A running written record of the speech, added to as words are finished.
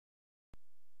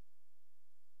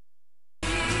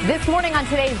This morning on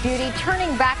Today's Beauty,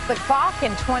 turning back the clock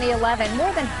in 2011,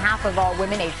 more than half of all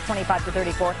women aged 25 to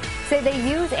 34 say they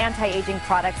use anti-aging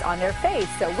products on their face.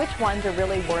 So which ones are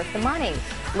really worth the money?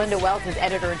 Linda Wells is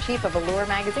editor-in-chief of Allure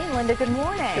magazine. Linda, good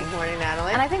morning. Good morning,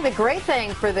 Natalie. And I think the great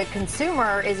thing for the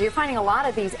consumer is you're finding a lot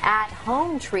of these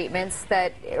at-home treatments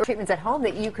at home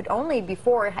that you could only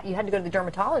before you had to go to the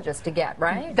dermatologist to get,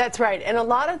 right? That's right. And a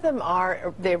lot of them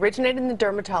they originate in the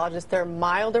dermatologist. They're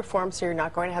milder forms, so you're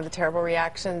not going to have the terrible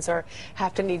reactions or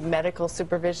have to need medical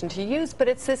supervision to use. But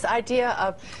it's this idea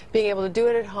of being able to do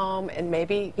it at home and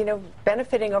maybe,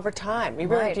 benefiting over time. You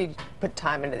really do put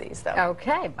time into these, though.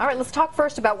 Okay. All right, let's talk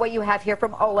first about what you have here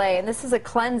from Olay. And this is a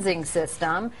cleansing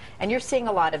system. And you're seeing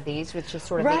a lot of these, which is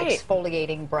sort of the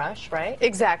exfoliating brush, right?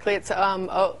 Exactly. It's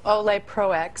Olay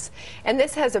Pro X. And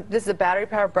this is a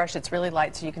battery-powered brush. It's really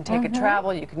light, so you can take it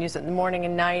travel. You can use it in the morning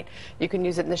and night. You can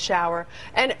use it in the shower.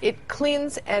 And it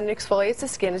cleans and exfoliates the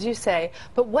skin, as you say.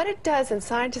 But what it does, and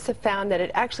scientists have found that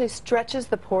it actually stretches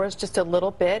the pores just a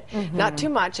little bit, not too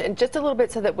much, and just a little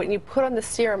bit, so that when you put on the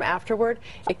serum afterward,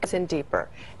 it goes in deeper.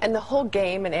 And the whole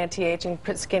game in anti-aging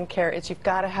skincare is you've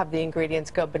got to have the ingredients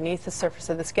go beneath the surface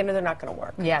of the skin, or they're not going to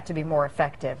work. Yeah, to be more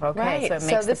effective. Okay, right. So it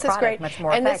makes this the product is great. much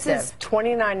more and effective. This is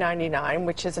 $29.99,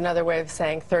 which is another way of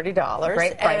saying $30.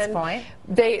 Great price point.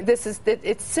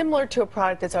 It's similar to a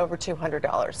product that's over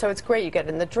 $200. So it's great. You get it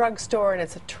in the drugstore, and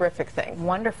it's a terrific thing.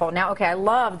 Wonderful. Now, okay, I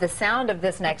love the sound of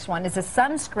this next one. It's a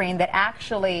sunscreen that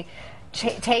actually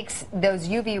takes those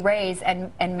UV rays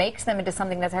and makes them into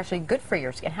something that's actually good for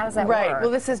your skin. How does that work? Right.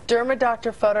 Well, this is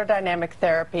DermaDoctor photodynamic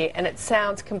therapy, and it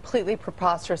sounds completely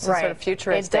preposterous and sort of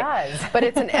futuristic. It does. But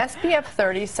it's an SPF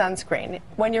 30 sunscreen.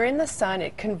 When you're in the sun,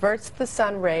 it converts the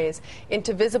sun rays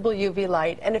into visible UV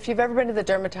light. And if you've ever been to the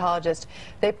dermatologist,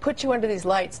 they put you under these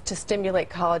lights to stimulate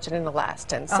collagen and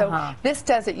elastin. So this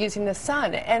does it using the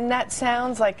sun, and that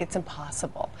sounds like it's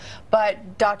impossible.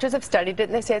 But doctors have studied it,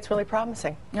 and they say it's really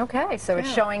promising. Okay. So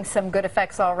it's showing some good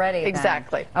effects already.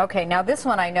 Exactly. Then. Okay, now this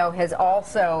one I know has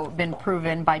also been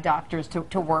proven by doctors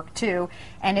to work too,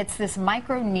 and it's this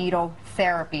microneedle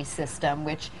therapy system,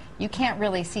 which you can't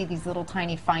really see these little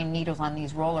tiny fine needles on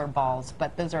these roller balls,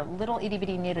 but those are little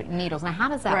itty-bitty needles. Now, how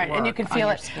does that work? And you can feel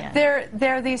it. Skin? There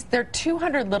are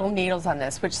 200 little needles on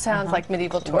this, which sounds like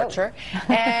medieval torture.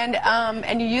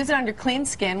 And you use it on your clean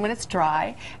skin when it's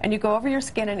dry, and you go over your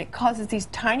skin, and it causes these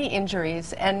tiny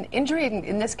injuries. And injury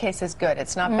in this case is good.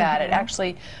 It's not bad. It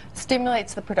actually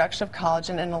stimulates the production of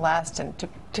collagen and elastin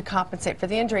to compensate for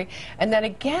the injury. And then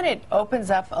again, it opens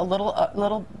up a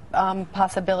little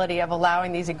possibility of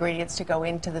allowing these ingredients to go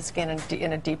into the skin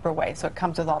in a deeper way. So it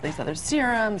comes with all these other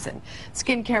serums and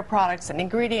skincare products and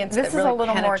ingredients that really This is a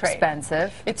little more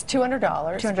expensive. It's $200.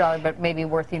 $200, but maybe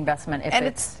worth the investment if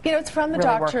it's from the really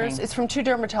doctors. Working. It's from 2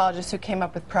 dermatologists who came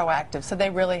up with Proactive, so they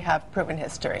really have proven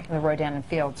history. The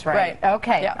Rodan+Fields, right?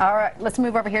 Okay. Yeah. All right. Let's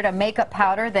move over here to makeup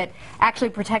powder that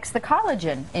actually protects the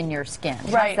collagen in your skin.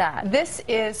 Right. How's that? This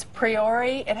is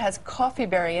Priori. It has coffee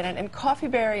berry in it, and coffee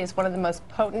berry is one of the most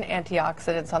potent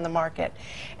antioxidants on the market.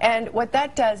 And what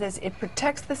that does is it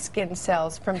protects the skin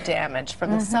cells from damage, from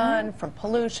the sun, from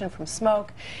pollution, from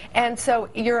smoke. And so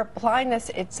you're applying this.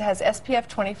 It has SPF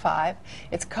 25.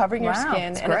 It's covering your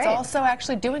skin, and it's also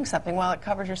actually doing something while it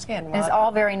covers your skin. It's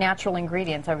all very natural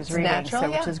ingredients, I was reading,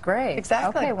 natural, which is great.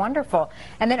 Exactly. Okay, wonderful.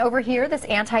 And then over here, this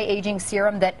anti-aging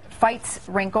serum that fights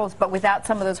wrinkles, but without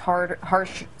some of those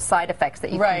harsh side effects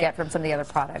that you can get from some of the other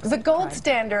products. The gold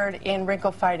standard in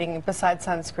wrinkle fighting, besides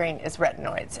sunscreen, is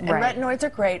retinoids. And retinoids are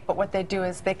great, but what they do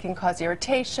is they can cause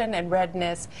irritation and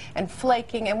redness and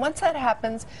flaking. And once that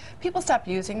happens, people stop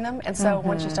using them. And so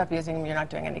once you stop using them, you're not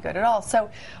doing any good at all. So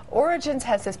Origins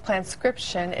has this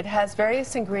Planscription. It has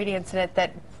various ingredients in it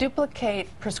that duplicate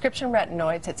prescription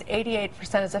retinoids. It's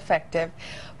 88% as effective,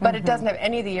 but it doesn't have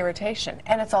any of the irritation.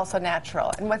 And it's also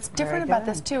natural. And what's different about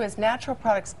this, too, is natural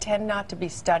products tend not to be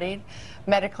studied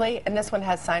medically, and this one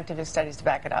has scientific studies to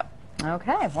back it up.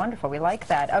 Okay, wonderful. We like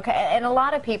that. Okay, and a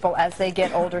lot of people, as they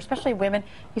get older, especially women,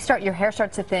 your hair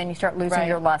starts to thin, you start losing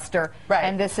your luster,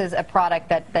 and this is a product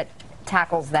that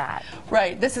tackles that.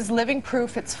 Right. This is living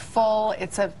proof. It's full.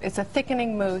 It's a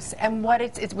thickening mousse, and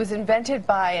it was invented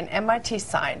by an MIT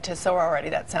scientist. So already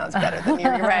that sounds better than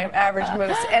your average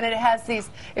mousse. And it has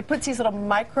it puts these little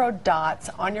micro dots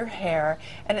on your hair,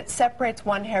 and it separates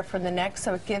one hair from the next,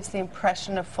 so it gives the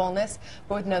impression of fullness,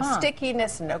 but with no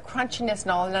stickiness and no crunchiness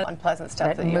and all the unpleasant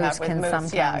stuff that you have with mousse.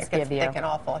 Sometimes it gets thick and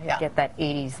awful. Yeah. Get that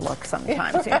 80s look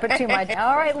sometimes. You put too much.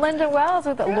 All right, Linda Wells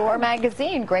with Allure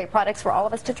magazine. Great products for all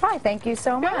of us to try. Thank you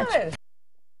so much.